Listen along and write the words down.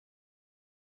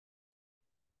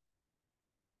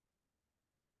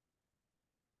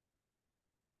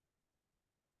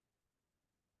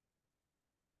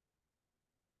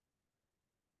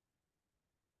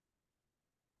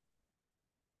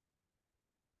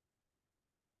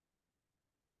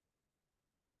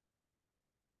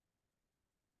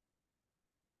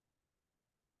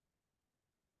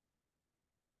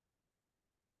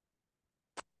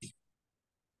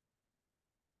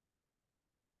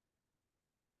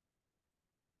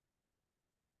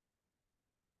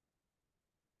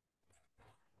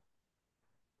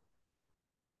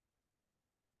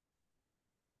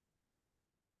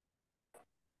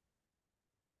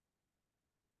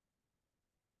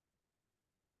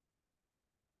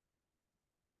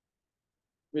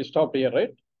We stopped here,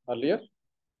 right? Earlier,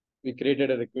 we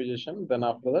created a requisition. Then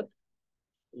after that,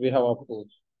 we have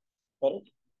approved. Correct?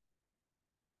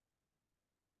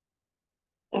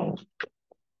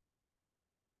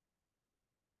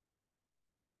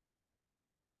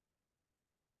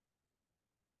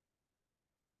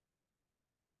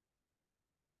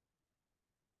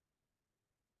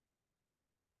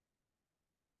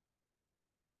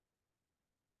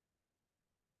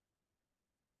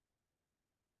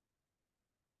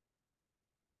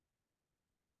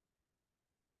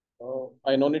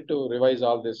 I no need to revise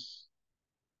all this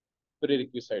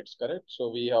prerequisites, correct? So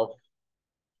we have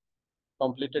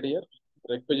completed here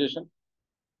requisition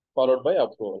followed by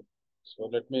approval. So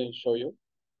let me show you.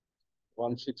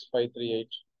 16538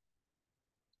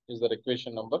 is the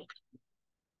requisition number.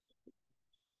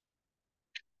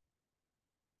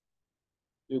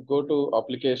 You go to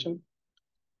application.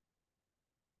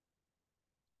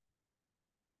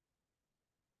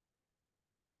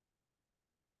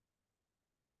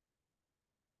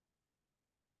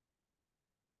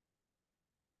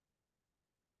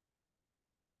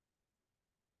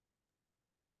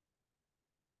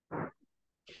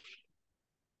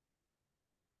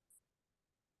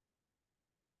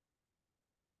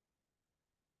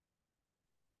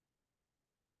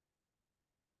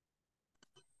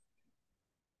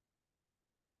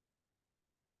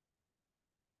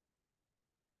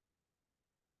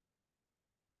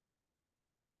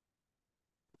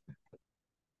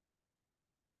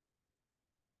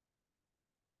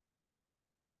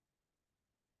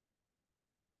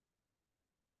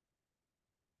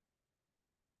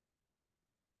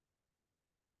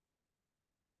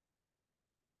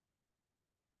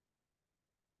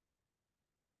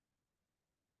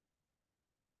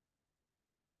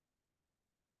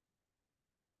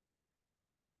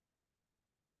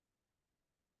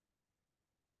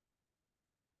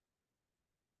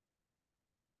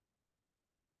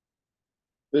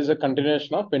 This is a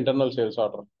continuation of internal sales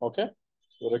order. Okay.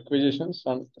 So requisitions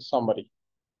and summary.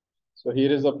 So here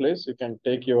is the place you can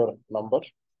take your number,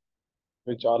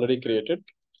 which already created.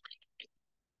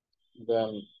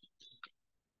 Then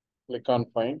click on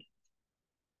find.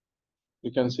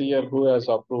 You can see here who has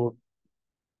approved,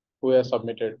 who has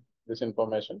submitted this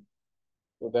information.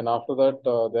 So then after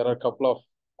that, there are a couple of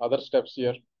other steps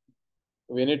here.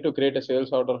 We need to create a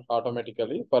sales order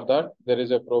automatically. For that, there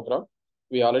is a program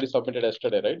we already submitted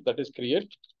yesterday, right? That is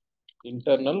create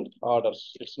internal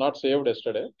orders. It's not saved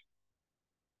yesterday.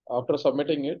 After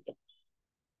submitting it,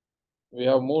 we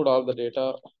have moved all the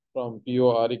data from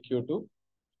POREQ to,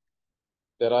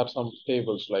 there are some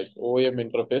tables like OEM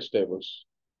interface tables.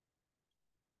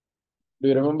 Do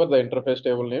you remember the interface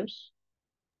table names?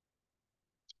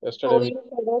 Yesterday,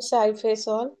 OE headers, I face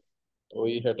all.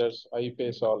 OE headers, I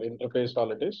face all, interface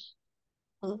all it is.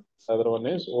 Hmm. Other one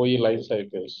is OE lines I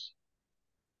face.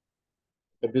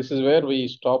 This is where we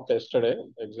stopped yesterday,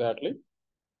 exactly.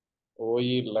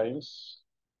 OE lines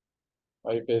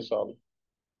I face all.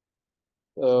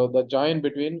 The join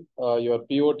between your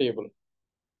PO table,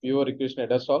 PO requisition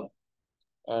headers all,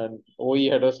 and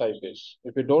OE headers I face.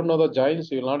 If you don't know the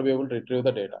joins, you will not be able to retrieve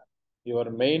the data.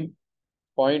 Your main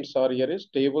points are here is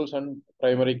tables and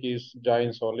primary keys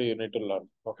joins only you need to learn.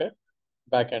 Okay.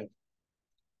 Backend.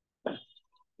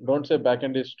 Don't say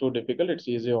backend is too difficult. It's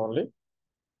easy only.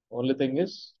 Only thing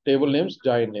is table names,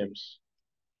 join names.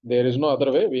 There is no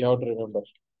other way. We have to remember.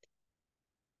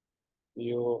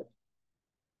 You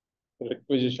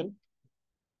requisition.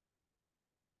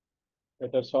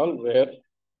 Headers all where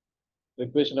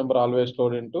requisition number always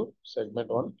stored into segment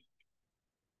one.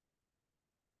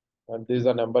 And this is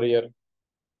the number here.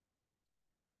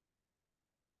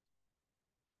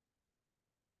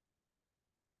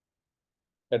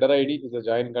 Header ID is a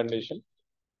join condition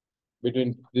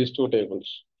between these two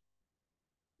tables.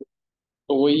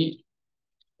 OE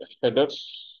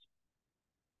headers,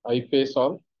 I face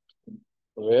all,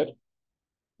 where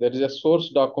there is a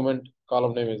source document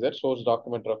column name is there, source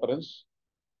document reference,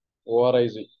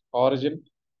 ORIZ, origin,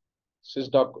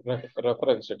 sysdoc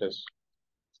reference it is.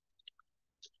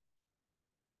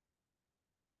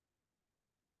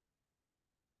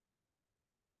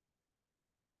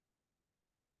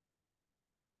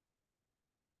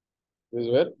 This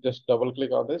is where just double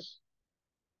click on this.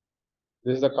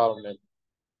 This is the column name.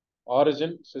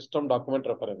 Origin system document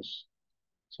reference.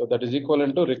 So that is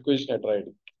equivalent to requisition header ID.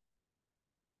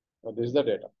 Now this is the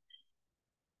data.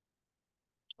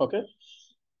 Okay.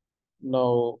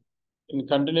 Now, in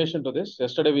continuation to this,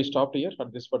 yesterday we stopped here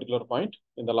at this particular point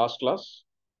in the last class,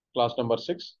 class number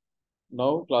 6.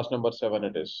 Now class number 7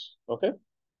 it is. Okay.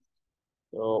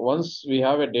 So once we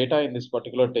have a data in this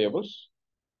particular tables,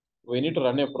 we need to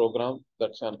run a program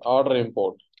that's an order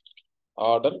import.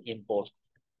 Order import.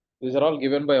 These are all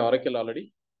given by Oracle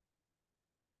already.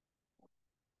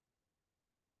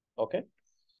 Okay.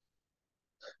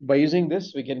 By using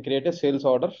this, we can create a sales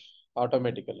order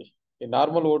automatically. In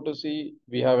normal O2C,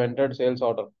 we have entered sales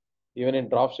order. Even in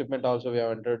drop shipment also, we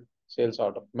have entered sales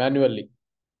order manually.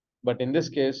 But in this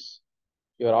case,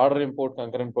 your order import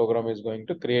concurrent program is going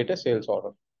to create a sales order.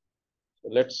 So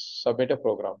let's submit a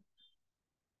program.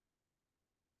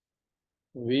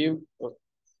 We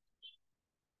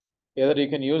either you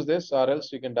can use this or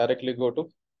else you can directly go to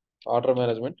order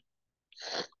management,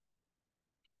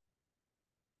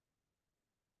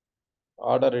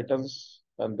 order returns,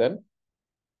 and then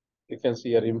you can see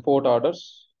your import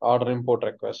orders, order import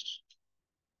request.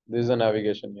 This is a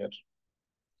navigation here.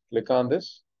 Click on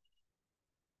this.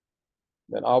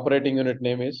 Then operating unit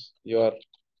name is you are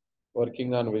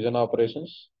working on vision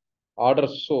operations. Order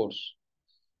source.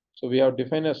 So we have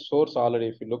defined a source already.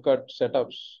 If you look at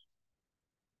setups,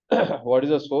 what is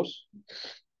the source?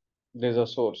 There is a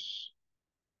source.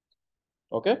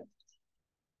 Okay.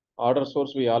 Order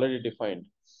source we already defined.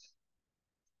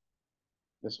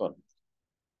 This one.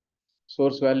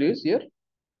 Source value is here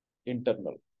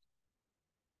internal.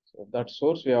 So that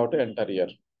source we have to enter here.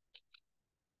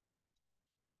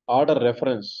 Order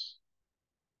reference.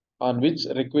 On which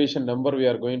requisition number we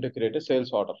are going to create a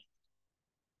sales order.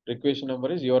 Requisition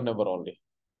number is your number only.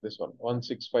 This one,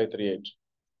 16538.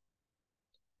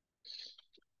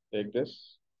 Take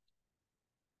this.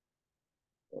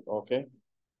 Okay.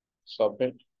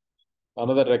 Submit.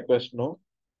 Another request, no.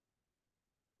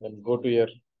 Then go to your,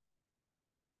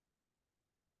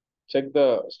 check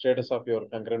the status of your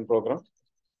concurrent program.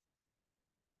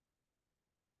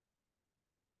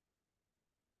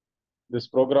 This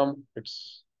program,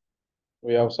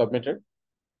 we have submitted.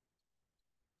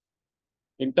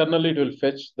 Internally, it will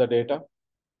fetch the data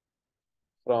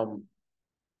from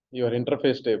your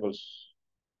interface tables.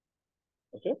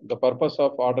 Okay. The purpose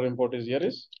of order import is here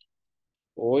is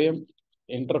OM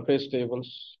interface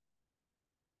tables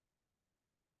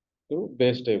to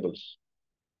base tables.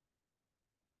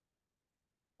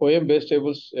 OM base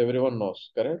tables, everyone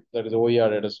knows, correct? That is OE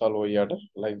order, solve OE order,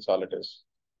 line solid is.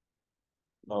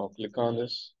 Now click on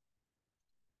this.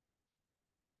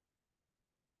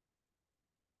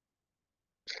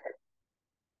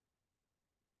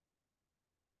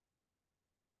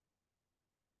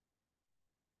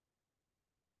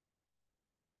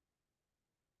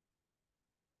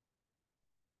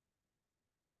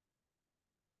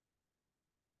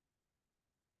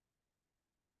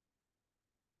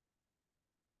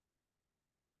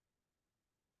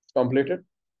 Completed.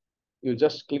 You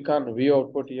just click on view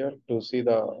output here to see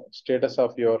the status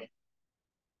of your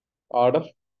order.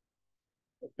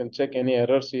 You can check any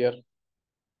errors here.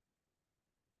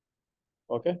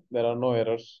 Okay, there are no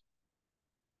errors.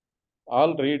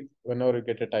 I'll read whenever you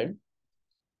get a time.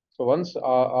 So once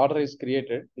order is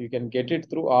created, you can get it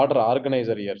through order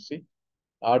organizer here. See,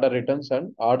 order returns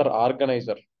and order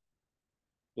organizer.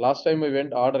 Last time we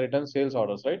went order return sales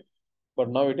orders, right? But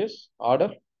now it is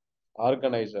order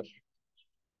organizer.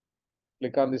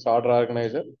 Click on this order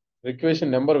organizer.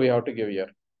 Requisition number we have to give here.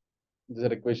 This is a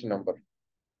requisition number.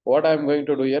 What I am going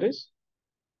to do here is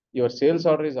your sales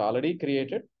order is already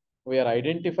created. We are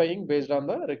identifying based on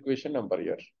the requisition number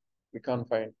here. We can't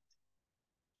find.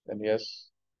 Then yes,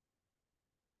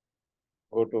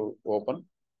 go to open.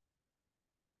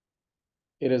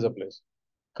 Here is a place.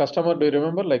 Customer, do you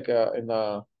remember like in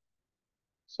the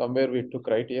somewhere we took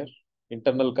right here?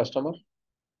 Internal customer.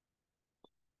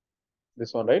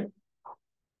 This one, right?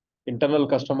 Internal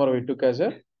customer we took as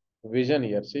a vision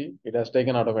here. See, it has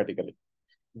taken automatically.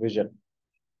 Vision.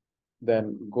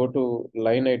 Then go to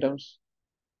line items.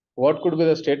 What could be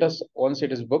the status once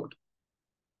it is booked?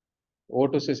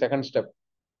 O2C second step.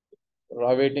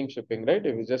 Awaiting shipping, right?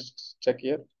 If you just check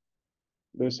here,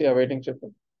 do you see awaiting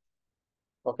shipping?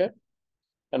 Okay.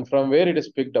 And from where it is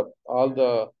picked up,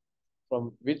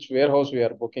 from which warehouse we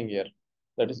are booking here,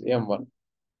 that is M1.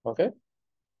 Okay.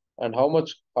 And how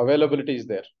much availability is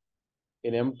there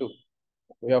in M2?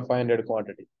 We have 500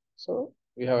 quantity. So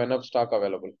we have enough stock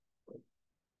available.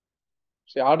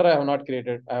 See, order I have not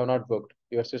created, I have not booked.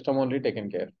 Your system only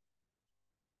taken care.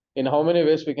 In how many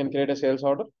ways we can create a sales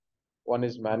order? One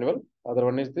is manual, other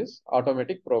one is this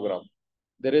automatic program.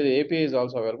 There is API is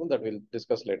also available that we'll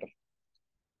discuss later.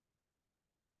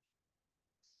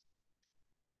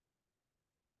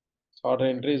 So order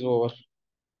entry is over.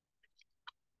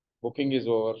 Booking is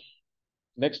over.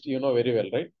 Next, you know very well,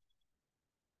 right?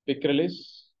 Pick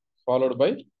release followed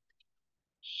by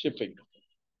shipping.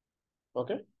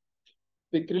 Okay.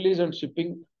 Pick release and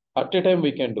shipping At a time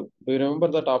we can do. Do you remember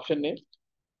that option name?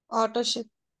 Auto ship.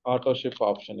 Auto ship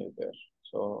option is there.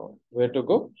 So where to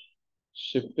go?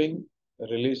 Shipping,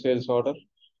 release sales order,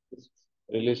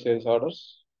 release sales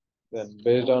orders. Then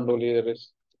based on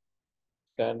release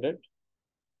standard,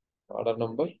 order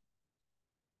number,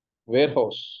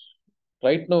 warehouse.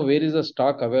 Right now, where is the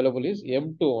stock available is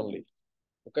M2 only.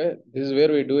 Okay, this is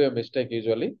where we do a mistake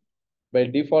usually. By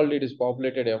default, it is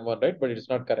populated M1, right? But it's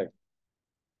not correct.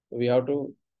 We have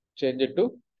to change it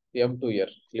to M2 here.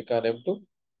 Click on M2,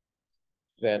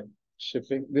 then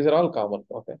shipping. These are all common.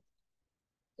 Okay,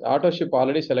 auto ship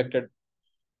already selected.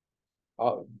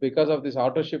 Because of this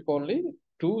auto ship only,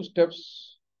 two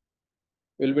steps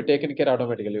will be taken care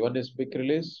automatically. One is quick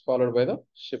release followed by the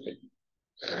shipping.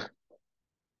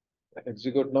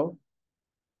 Execute now.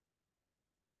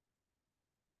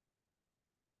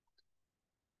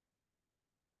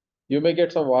 You may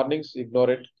get some warnings, ignore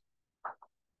it.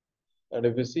 And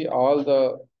if you see all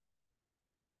the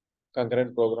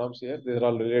concurrent programs here, these are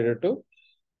all related to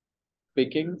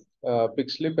picking, pick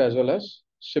slip as well as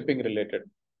shipping related.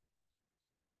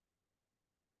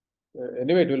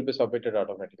 Anyway, it will be submitted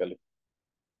automatically.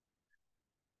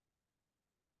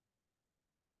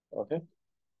 Okay.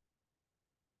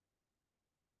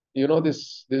 You know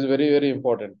this is very, very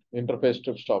important. Interface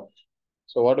strip stop.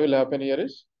 So what will happen here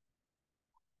is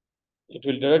it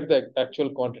will direct the actual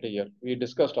quantity here. We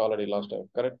discussed already last time,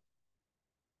 correct?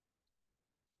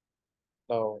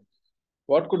 Now,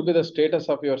 what could be the status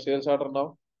of your sales order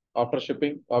now after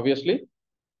shipping? Obviously,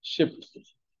 shipped.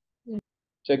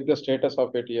 Check the status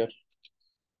of it here.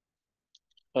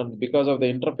 And because of the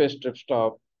interface strip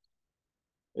stop,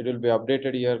 it will be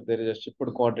updated here. There is a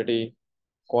shipped quantity,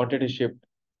 quantity shipped.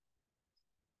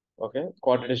 Okay,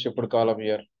 quantity shipped column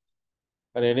here,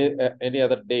 and any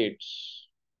other dates.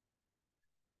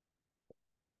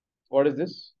 What is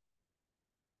this?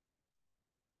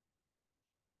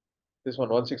 This one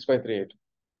 16538.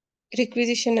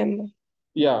 Requisition number.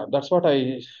 Yeah, that's what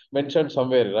I mentioned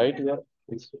somewhere, right? Here,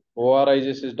 it's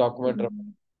ORIGS is document.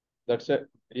 That's it.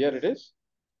 Here it is.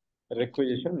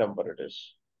 Requisition number it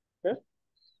is. Okay.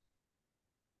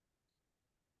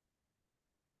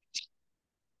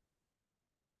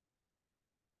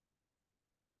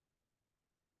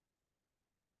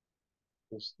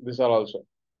 These are also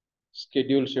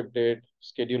schedule ship date,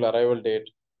 schedule arrival date.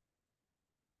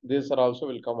 These are also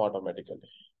will come automatically.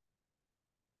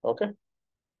 Okay.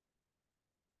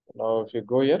 Now, if you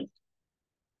go here,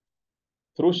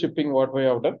 through shipping, what we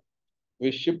have done,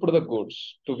 we shipped the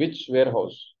goods to which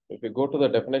warehouse? If you go to the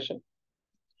definition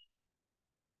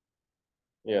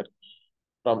here,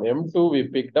 from M2 we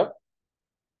picked up,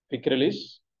 pick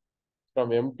release. From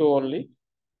M2 only,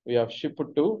 we have shipped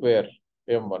to where?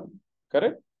 M1.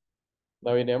 Correct?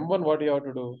 Now in M1, what you have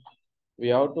to do? We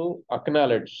have to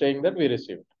acknowledge saying that we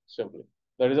received simply.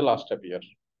 That is the last step here.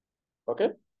 Okay.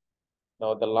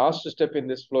 Now the last step in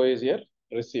this flow is here,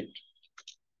 receipt.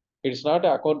 It's not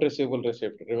an account receivable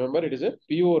receipt. Remember, it is a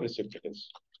PO receipt. It is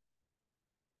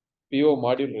PO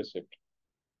module receipt.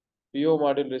 PO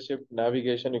module receipt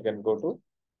navigation, you can go to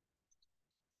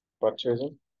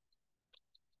purchasing.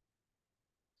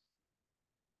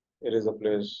 It is a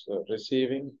place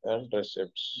receiving and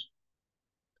receipts.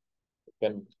 You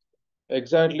can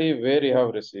exactly where you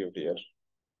have received here.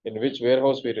 In which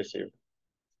warehouse we received.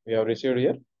 We have received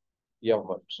here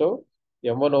M1. So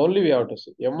M1 only we have to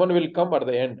see. M1 will come at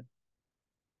the end.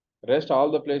 Rest all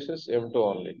the places M2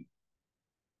 only.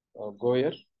 Go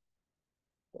here.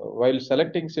 While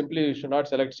selecting, simply you should not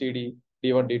select CD,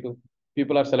 D1, D2.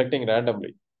 People are selecting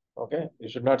randomly. Okay, you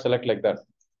should not select like that.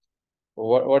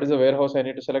 What is the warehouse I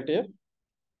need to select here?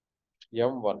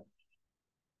 M1.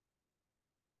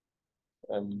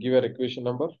 And give a requisition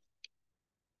number.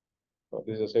 So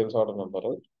this is a sales order number,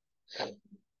 right?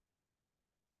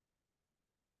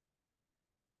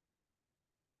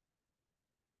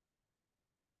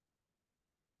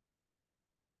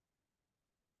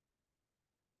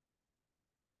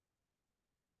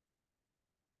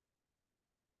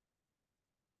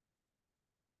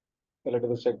 Select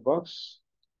the checkbox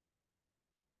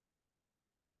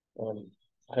and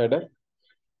header.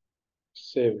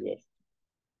 Save here.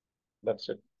 That's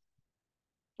it.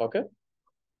 Okay.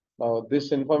 Now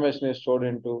this information is stored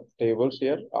into tables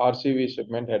here. RCV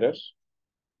shipment headers.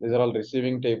 These are all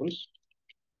receiving tables.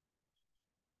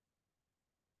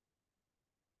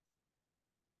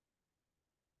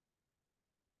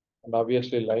 And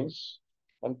obviously lines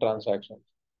and transactions.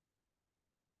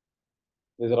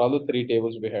 These are all the three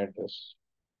tables behind this.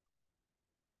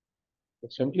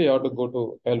 But simply you have to go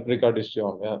to help record history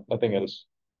on, yeah, nothing else.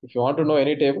 If you want to know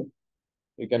any table,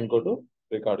 you can go to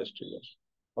record history.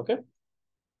 Okay.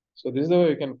 So this is the way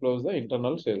you can close the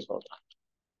internal sales order.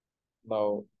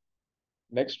 Now,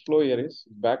 next flow here is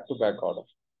back-to-back order.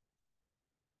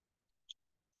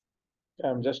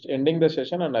 I'm just ending the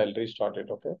session and I'll restart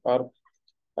it, okay? Or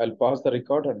I'll pause the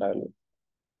record and I'll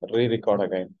re-record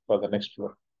again for the next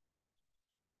flow.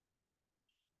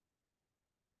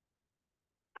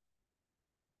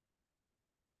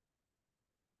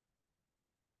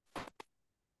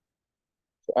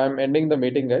 So I'm ending the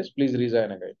meeting, guys. Please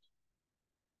resign again.